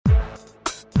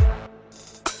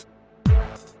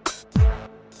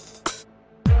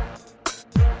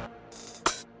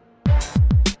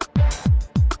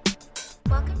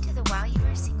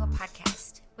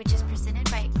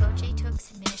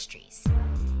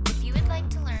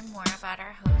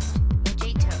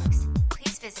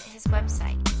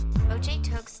website,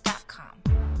 ojtokes.com.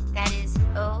 That is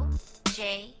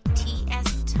O-J-T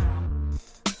as in Tom,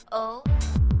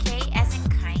 O-K as in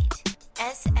kite,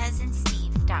 S as in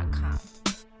Steve.com,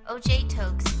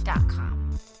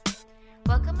 ojtokes.com.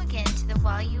 Welcome again to the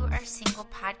While You Are Single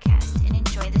podcast and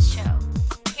enjoy the show.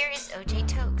 Here is OJ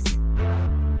Tokes.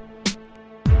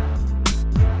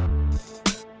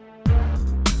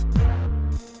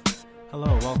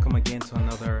 Hello, welcome again to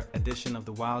another edition of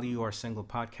the While You Are Single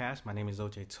podcast. My name is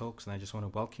OJ Tokes, and I just want to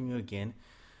welcome you again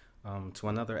to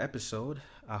another episode.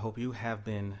 I hope you have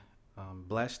been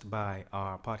blessed by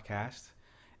our podcast,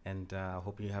 and I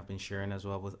hope you have been sharing as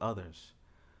well with others.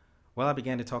 Well, I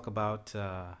began to talk about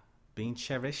being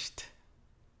cherished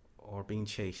or being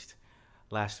chased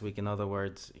last week. In other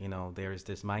words, there is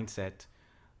this mindset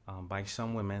by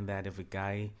some women that if a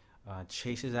guy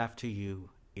chases after you,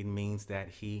 it means that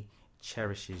he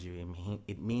cherishes you.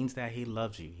 It means that he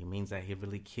loves you. It means that he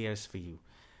really cares for you.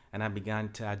 And I began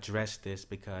to address this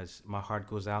because my heart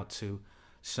goes out to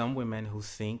some women who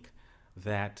think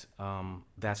that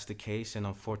that's the case, and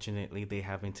unfortunately they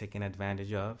have been taken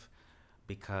advantage of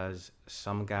because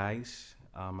some guys,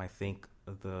 I think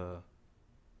the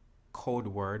code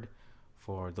word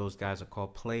for those guys are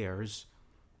called players,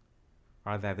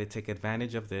 are that they take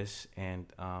advantage of this and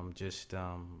just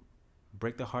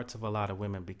break the hearts of a lot of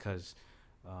women because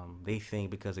they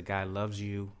think because a guy loves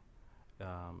you,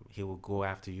 he will go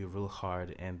after you real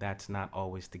hard, and that's not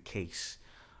always the case.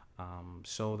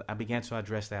 So I began to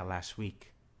address that last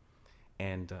week.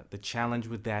 And the challenge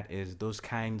with that is those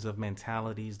kinds of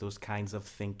mentalities, those kinds of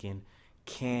thinking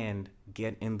can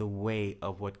get in the way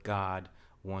of what God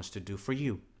wants to do for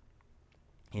you.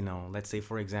 Let's say,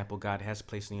 for example, God has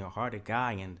placed in your heart a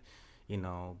guy, and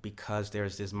because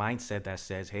there's this mindset that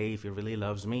says, hey, if he really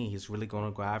loves me, he's really going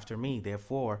to go after me.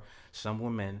 Therefore, some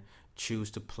women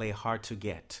choose to play hard to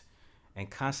get. And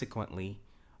consequently,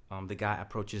 the guy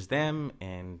approaches them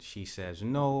and she says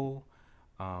no.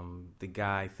 The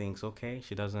guy thinks, okay,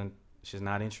 she's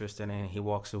not interested, and he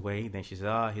walks away. Then she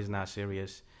says, he's not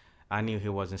serious. I knew he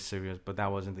wasn't serious, but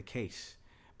that wasn't the case,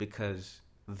 because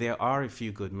there are a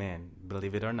few good men,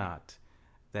 believe it or not,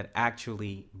 that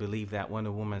actually believe that when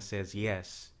a woman says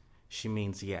yes, she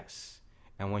means yes.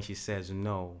 And when she says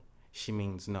no, she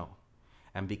means no.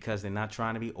 And because they're not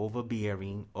trying to be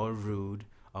overbearing or rude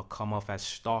or come off as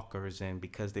stalkers, and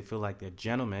because they feel like they're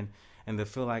gentlemen, and they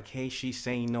feel like, hey, she's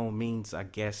saying no means, I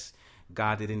guess,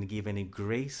 God didn't give any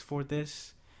grace for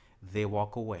this, they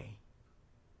walk away.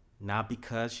 Not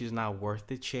because she's not worth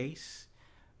the chase,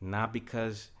 not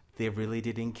because they really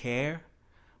didn't care,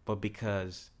 but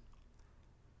because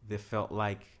they felt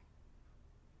like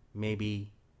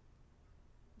maybe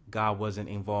God wasn't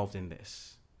involved in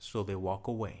this, so they walk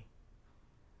away.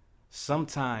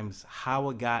 Sometimes how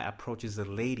a guy approaches a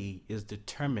lady is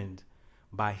determined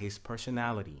by his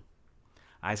personality.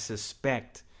 I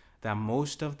suspect that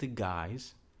most of the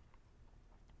guys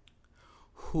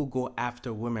who go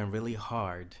after women really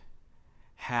hard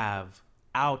have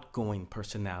outgoing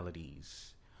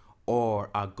personalities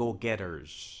or are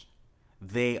go-getters.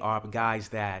 They are guys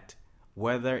that,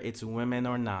 whether it's women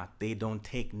or not, they don't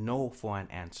take no for an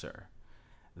answer.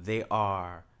 They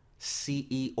are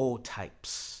CEO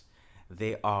types.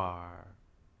 They are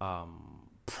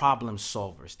problem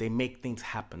solvers. They make things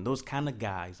happen. Those kind of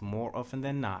guys, more often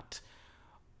than not,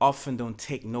 often don't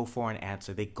take no for an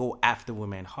answer. They go after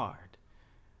women hard.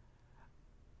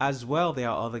 As well, there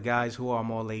are other guys who are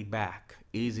more laid back,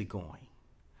 easygoing.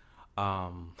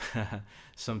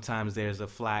 Sometimes there's a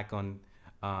flack on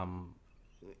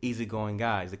easygoing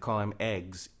guys. They call them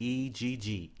eggs,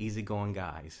 EGG, easygoing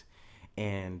guys.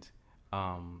 And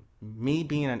me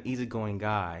being an easygoing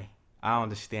guy, I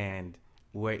understand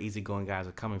where easygoing guys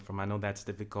are coming from. I know that's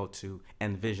difficult to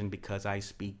envision because I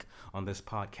speak on this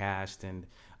podcast, and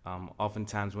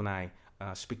oftentimes when I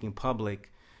speak in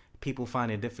public, people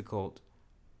find it difficult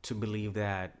to believe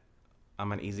that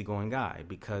I'm an easygoing guy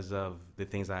because of the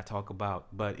things I talk about.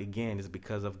 But again, it's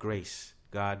because of grace.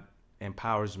 God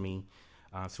empowers me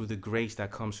through the grace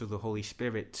that comes through the Holy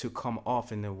Spirit to come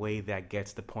off in a way that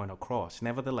gets the point across.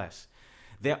 Nevertheless,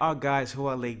 there are guys who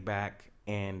are laid back,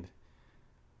 and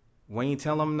when you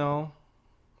tell them no,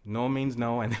 no means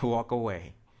no, and they walk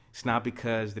away. It's not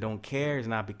because they don't care. It's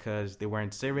not because they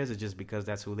weren't serious. It's just because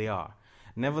that's who they are.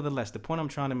 Nevertheless, the point I'm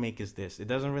trying to make is this. It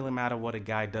doesn't really matter what a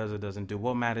guy does or doesn't do.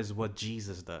 What matters is what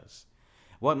Jesus does.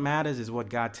 What matters is what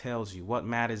God tells you. What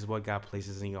matters is what God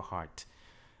places in your heart.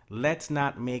 Let's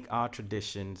not make our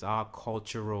traditions, our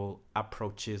cultural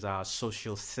approaches, our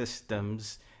social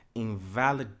systems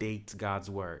invalidate God's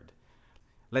word.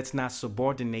 Let's not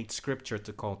subordinate scripture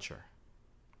to culture.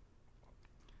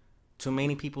 Too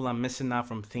many people are missing out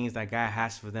from things that God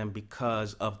has for them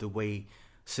because of the way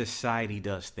society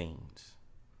does things.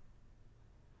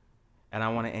 And I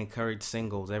want to encourage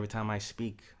singles every time I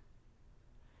speak,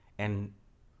 and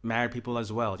married people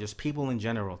as well, just people in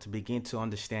general, to begin to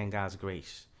understand God's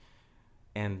grace.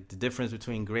 And the difference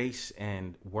between grace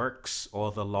and works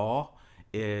or the law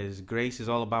is grace is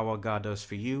all about what God does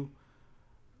for you.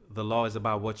 The law is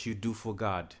about what you do for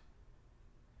God.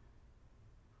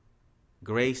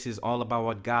 Grace is all about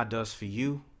what God does for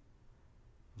you.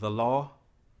 The law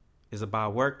is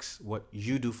about works, what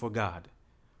you do for God.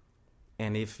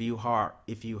 And if you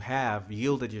have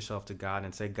yielded yourself to God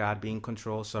and say, God be in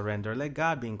control, surrender, let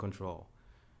God be in control.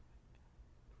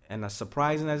 And as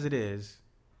surprising as it is,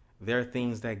 there are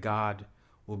things that God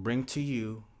will bring to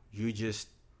you. You just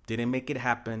didn't make it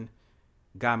happen.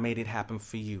 God made it happen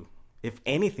for you. If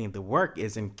anything, the work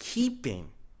is in keeping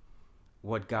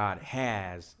what God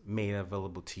has made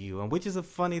available to you. And which is a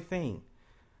funny thing.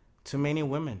 Too many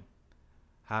women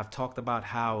have talked about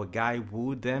how a guy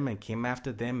wooed them and came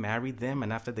after them, married them,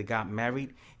 and after they got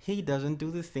married, he doesn't do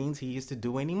the things he used to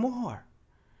do anymore.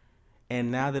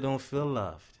 And now they don't feel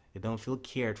loved. They don't feel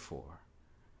cared for.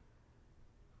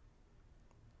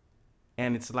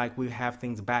 And it's like we have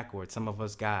things backwards, some of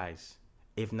us guys,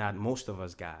 if not most of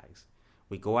us guys.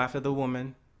 We go after the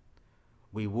woman,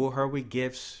 we woo her with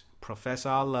gifts, profess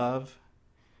our love,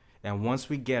 and once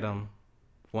we get them,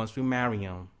 once we marry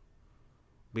them,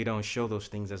 we don't show those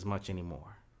things as much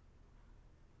anymore.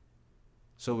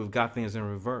 So we've got things in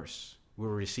reverse. We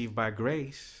were received by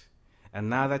grace, and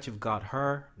now that you've got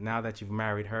her, now that you've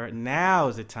married her, now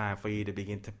is the time for you to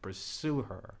begin to pursue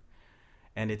her.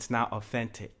 And it's not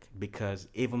authentic, because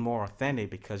even more authentic,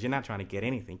 because you're not trying to get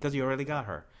anything, because you already got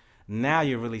her. Now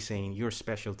you're really saying, you're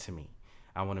special to me.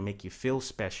 I want to make you feel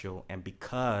special. And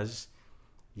because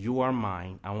you are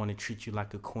mine, I want to treat you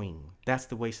like a queen. That's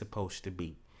the way it's supposed to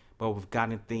be. But we've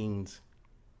gotten things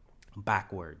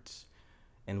backwards.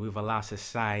 And we've allowed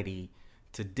society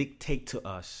to dictate to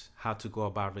us how to go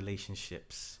about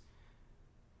relationships.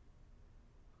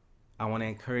 I want to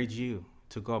encourage you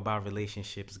to go about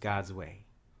relationships God's way.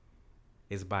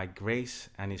 It's by grace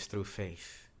and it's through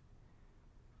faith.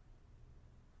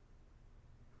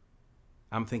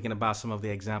 I'm thinking about some of the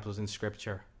examples in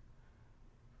Scripture.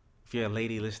 If you're a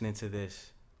lady listening to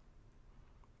this,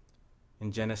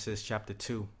 in Genesis chapter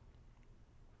 2,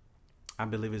 I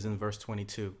believe it's in verse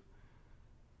 22,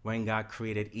 when God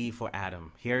created Eve for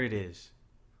Adam. Here it is.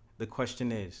 The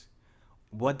question is,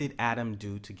 what did Adam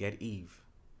do to get Eve?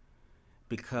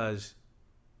 Because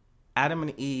Adam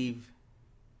and Eve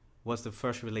was the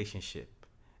first relationship.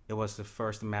 It was the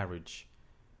first marriage.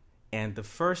 And the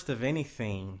first of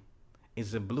anything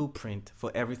is a blueprint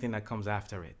for everything that comes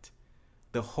after it.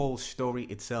 The whole story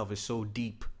itself is so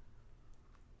deep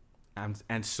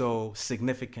and so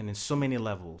significant in so many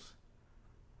levels.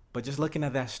 But just looking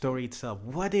at that story itself,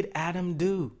 what did Adam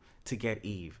do to get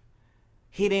Eve?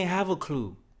 He didn't have a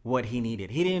clue what he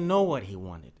needed. He didn't know what he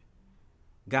wanted.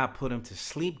 God put him to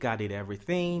sleep. God did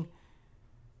everything.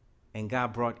 And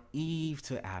God brought Eve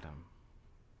to Adam.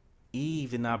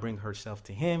 Eve did not bring herself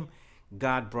to him.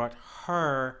 God brought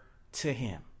her to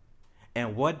him.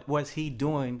 And what was he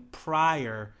doing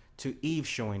prior to Eve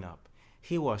showing up?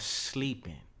 He was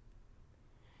sleeping.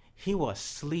 He was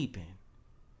sleeping.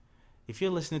 If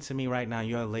you're listening to me right now,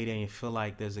 you're a lady and you feel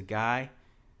like there's a guy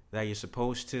that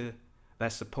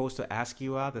that's supposed to ask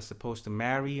you out, that's supposed to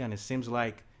marry you, and it seems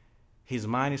like his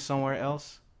mind is somewhere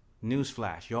else,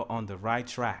 newsflash, you're on the right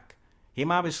track. He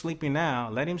might be sleeping now.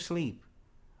 Let him sleep.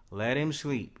 Let him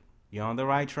sleep. You're on the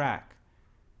right track.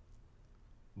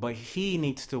 But he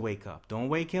needs to wake up. Don't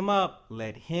wake him up.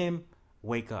 Let him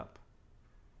wake up.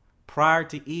 Prior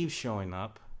to Eve showing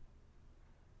up,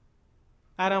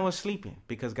 Adam was sleeping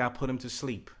because God put him to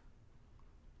sleep.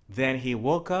 Then he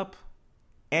woke up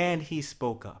and he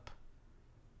spoke up.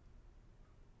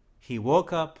 He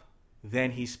woke up,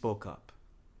 then he spoke up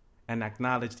and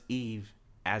acknowledged Eve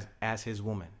as his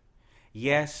woman.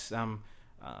 Yes, I'm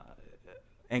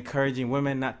encouraging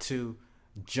women not to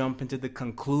jump into the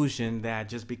conclusion that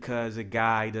just because a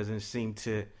guy doesn't seem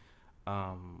to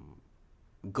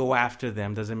go after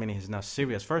them doesn't mean he's not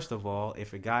serious. First of all,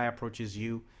 if a guy approaches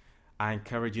you, I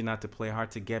encourage you not to play hard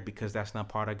to get, because that's not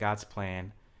part of God's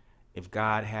plan. If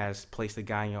God has placed a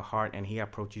guy in your heart and he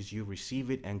approaches you, receive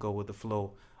it and go with the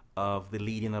flow of the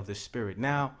leading of the Spirit.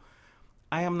 Now,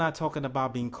 I am not talking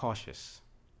about being cautious.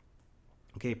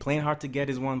 Okay, playing hard to get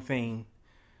is one thing.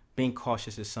 Being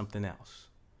cautious is something else.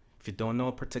 If you don't know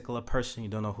a particular person, you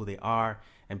don't know who they are,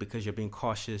 and because you're being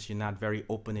cautious, you're not very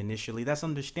open initially, that's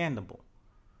understandable.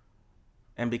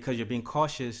 And because you're being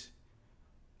cautious,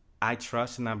 I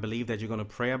trust and I believe that you're going to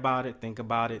pray about it, think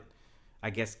about it, I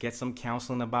guess get some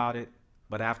counseling about it.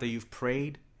 But after you've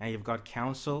prayed and you've got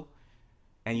counsel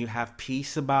and you have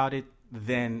peace about it,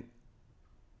 then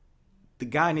the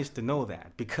guy needs to know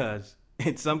that, because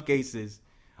in some cases,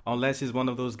 unless he's one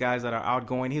of those guys that are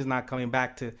outgoing, he's not coming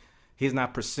back to, he's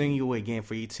not pursuing you again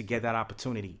for you to get that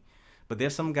opportunity. But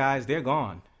there's some guys, they're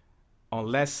gone.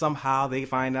 Unless somehow they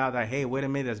find out that, hey, wait a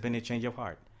minute, there's been a change of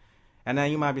heart. And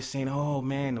then you might be saying, oh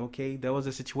man, okay, there was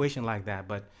a situation like that.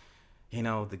 But,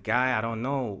 the guy, I don't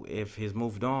know if he's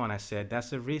moved on. I said,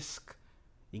 that's a risk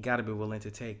you got to be willing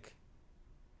to take.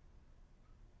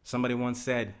 Somebody once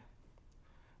said,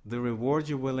 the rewards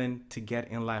you're willing to get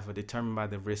in life are determined by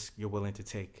the risk you're willing to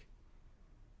take.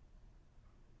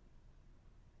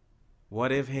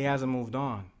 What if he hasn't moved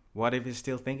on? What if he's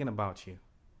still thinking about you?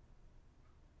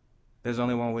 There's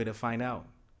only one way to find out.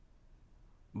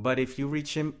 But if you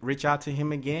reach out to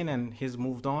him again and he's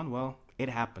moved on, well, it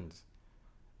happens.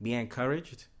 Be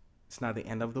encouraged. It's not the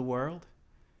end of the world.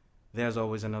 There's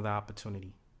always another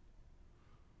opportunity.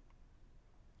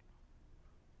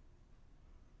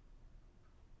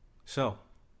 So,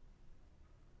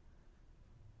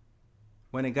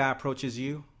 when a guy approaches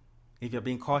you, if you're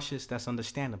being cautious, that's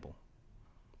understandable.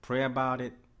 Pray about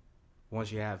it.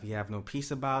 Once you have no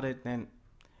peace about it, then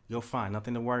you're fine.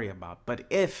 Nothing to worry about. But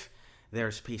if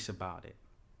there's peace about it,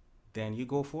 then you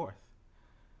go forth.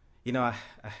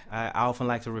 I often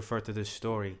like to refer to this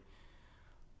story.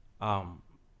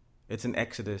 It's in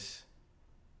Exodus,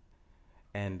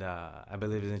 and I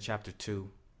believe it's in chapter 2.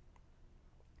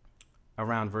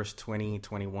 Around verse 20,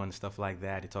 21, stuff like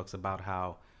that. It talks about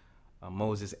how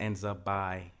Moses ends up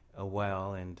by a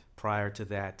well. And prior to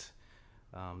that,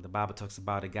 the Bible talks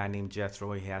about a guy named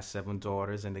Jethro. He has 7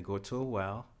 daughters, and they go to a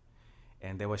well.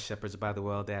 And there were shepherds by the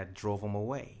well that drove them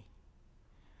away.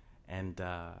 And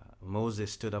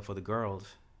Moses stood up for the girls,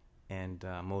 and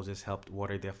Moses helped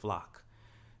water their flock.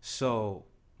 So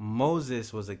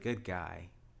Moses was a good guy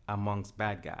amongst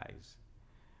bad guys.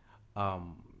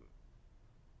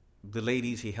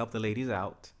 He helped the ladies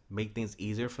out, make things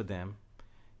easier for them.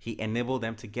 He enabled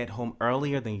them to get home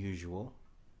earlier than usual.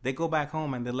 They go back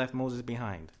home and they left Moses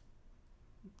behind.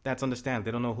 That's understandable.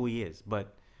 They don't know who he is.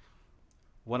 But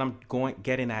what I'm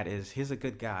getting at is, he's a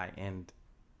good guy, and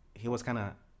he was kind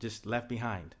of just left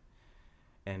behind.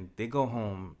 And they go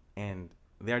home, and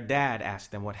their dad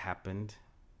asked them what happened,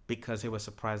 because he was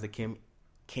surprised they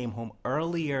came home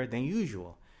earlier than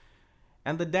usual.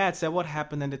 And the dad said, what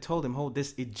happened? And they told him, oh,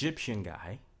 this Egyptian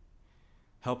guy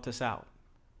helped us out.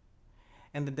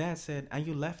 And the dad said, and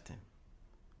you left him.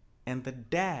 And the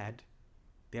dad,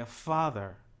 their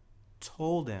father,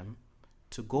 told them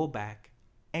to go back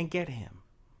and get him.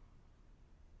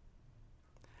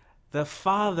 The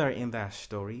father in that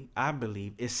story, I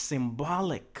believe, is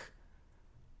symbolic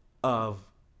of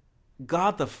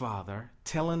God the Father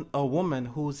telling a woman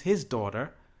who's his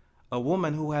daughter, a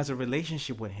woman who has a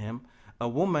relationship with him, a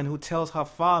woman who tells her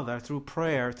father through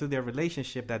prayer, through their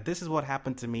relationship, that this is what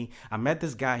happened to me. I met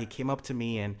this guy, he came up to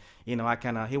me, and, he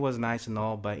was nice and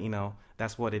all, but,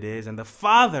 that's what it is. And the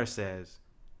father says,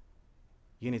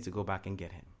 you need to go back and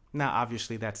get him. Now,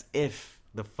 obviously, that's if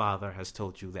the father has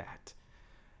told you that.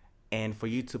 And for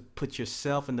you to put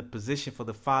yourself in the position for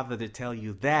the father to tell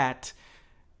you that,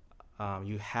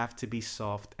 you have to be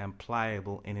soft and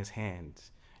pliable in his hands.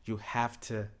 You have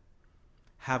to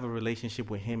have a relationship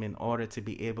with him in order to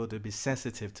be able to be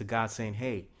sensitive to God saying,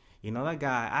 hey, that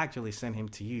guy, I actually sent him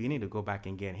to you. You need to go back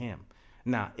and get him.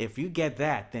 Now, if you get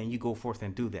that, then you go forth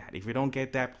and do that. If you don't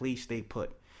get that, please stay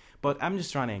put. But I'm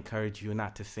just trying to encourage you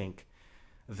not to think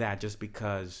that just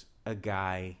because a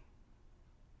guy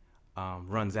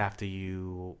runs after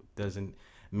you doesn't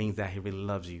mean that he really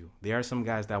loves you. There are some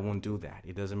guys that won't do that.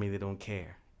 It doesn't mean they don't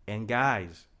care. And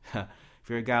guys, if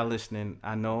you're a guy listening,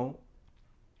 I know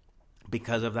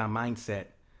because of that mindset,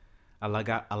 a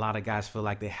lot of guys feel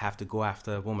like they have to go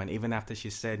after a woman, even after she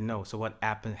said no. So what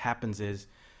happens is,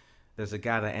 there's a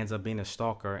guy that ends up being a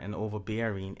stalker and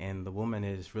overbearing, and the woman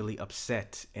is really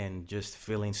upset and just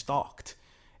feeling stalked.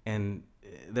 And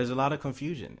there's a lot of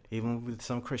confusion, even with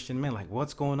some Christian men, like,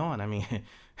 what's going on? I mean,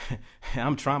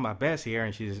 I'm trying my best here,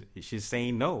 and she's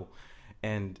saying no.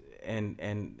 And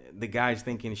the guy's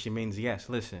thinking she means yes.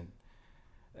 Listen,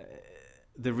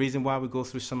 the reason why we go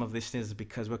through some of these things is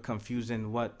because we're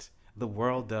confusing what the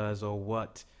world does or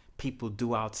what people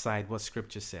do outside what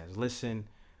Scripture says. Listen,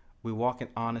 we walk in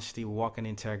honesty, we walk in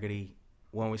integrity.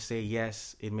 When we say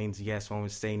yes, it means yes. When we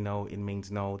say no, it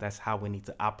means no. That's how we need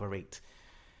to operate.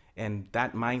 And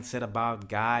that mindset about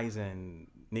guys and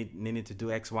needing to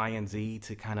do X, Y, and Z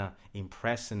to kind of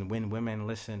impress and win women,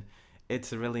 listen,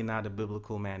 it's really not a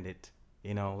biblical mandate.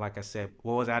 You know, like I said,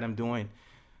 what was Adam doing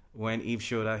when Eve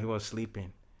showed up? He was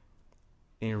sleeping.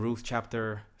 In Ruth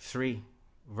chapter 3,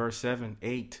 verse 7,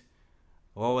 8,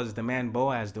 what was the man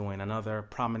Boaz doing? Another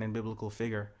prominent biblical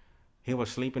figure. He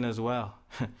was sleeping as well.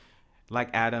 Like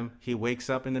Adam, he wakes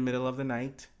up in the middle of the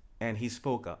night and he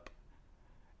spoke up.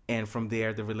 And from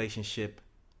there, the relationship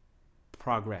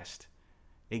progressed.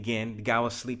 Again, the guy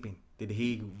was sleeping. Did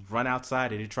he run outside?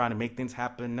 Did he try to make things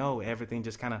happen? No, everything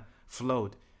just kind of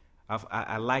flowed.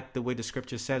 I like the way the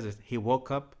scripture says it. He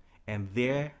woke up and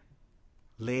there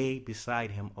lay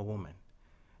beside him a woman.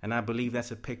 And I believe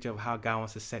that's a picture of how God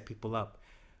wants to set people up.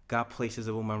 God places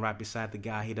a woman right beside the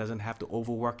guy. He doesn't have to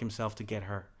overwork himself to get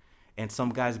her. And some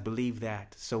guys believe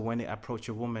that. So when they approach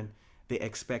a woman, they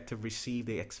expect to receive.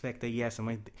 They expect a yes.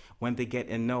 And when they get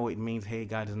a no, it means, hey,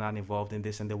 God is not involved in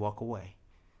this, and they walk away.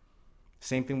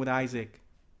 Same thing with Isaac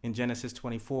in Genesis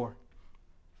 24.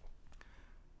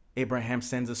 Abraham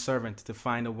sends a servant to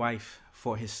find a wife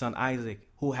for his son Isaac,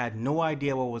 who had no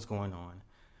idea what was going on.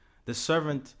 The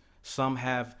servant, some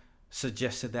have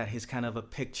suggested that he's kind of a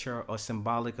picture or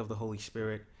symbolic of the Holy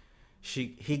Spirit.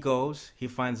 He goes, he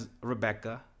finds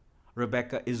Rebecca.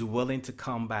 Rebecca is willing to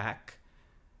come back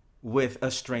with a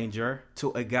stranger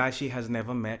to a guy she has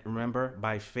never met. Remember,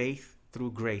 by faith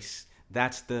through grace.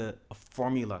 That's the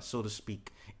formula, so to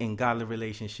speak, in godly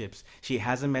relationships. She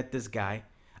hasn't met this guy.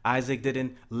 Isaac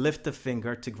didn't lift a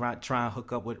finger to try and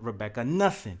hook up with Rebecca.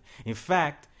 Nothing. In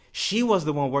fact, she was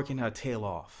the one working her tail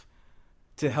off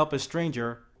to help a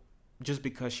stranger just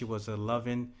because she was a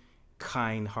loving,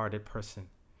 kind-hearted person.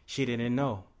 She didn't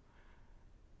know.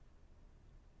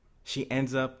 She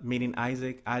ends up meeting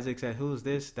Isaac. Isaac said, "Who's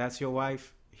this? That's your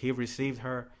wife?" He received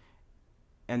her,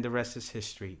 and the rest is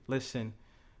history. Listen,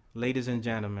 ladies and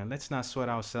gentlemen, let's not sweat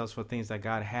ourselves for things that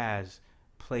God has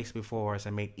placed before us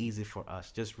and made easy for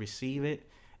us. Just receive it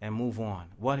and move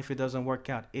on. What if it doesn't work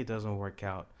out? It doesn't work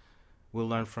out. We'll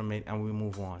learn from it and we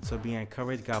move on. So be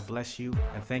encouraged. God bless you.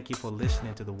 And thank you for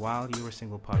listening to the While You Were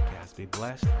Single podcast. Be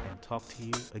blessed and talk to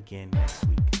you again next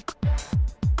week.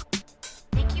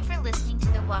 Thank you for listening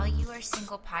to the While You Are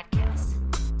Single podcast.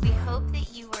 We hope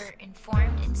that you were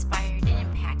informed, inspired, and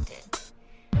impacted.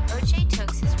 O.J.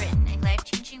 Tokes has written a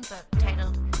life-changing book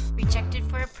titled Rejected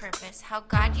for a Purpose: How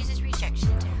God Uses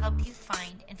Rejection to Help You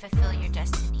Find and Fulfill Your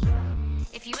Destiny.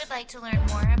 If you would like to learn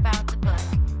more about the book,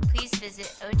 please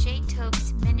visit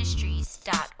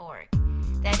ojtokesministries.org.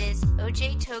 That is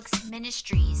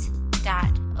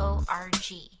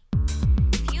ojtokesministries.org.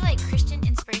 If you like Christian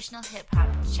inspirational hip-hop,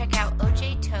 check out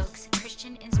O.J. Tokes'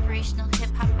 Christian inspirational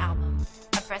hip-hop album,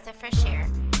 A Breath of Fresh Air,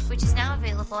 which is now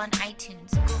available on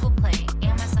iTunes, Google Play,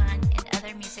 Amazon, and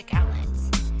other music outlets.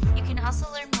 You can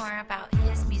also learn more about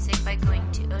his music by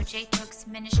going to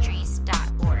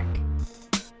ojtokesministries.org.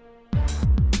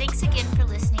 Thanks again for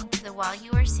listening to the While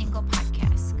You Are Single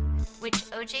podcast, which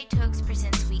O.J. Tokes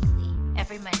presents weekly,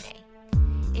 every Monday.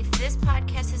 If this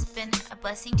podcast has been a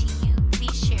blessing to you,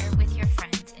 please share with your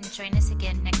friends and join us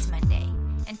again next Monday.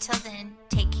 Until then,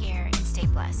 take care and stay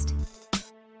blessed.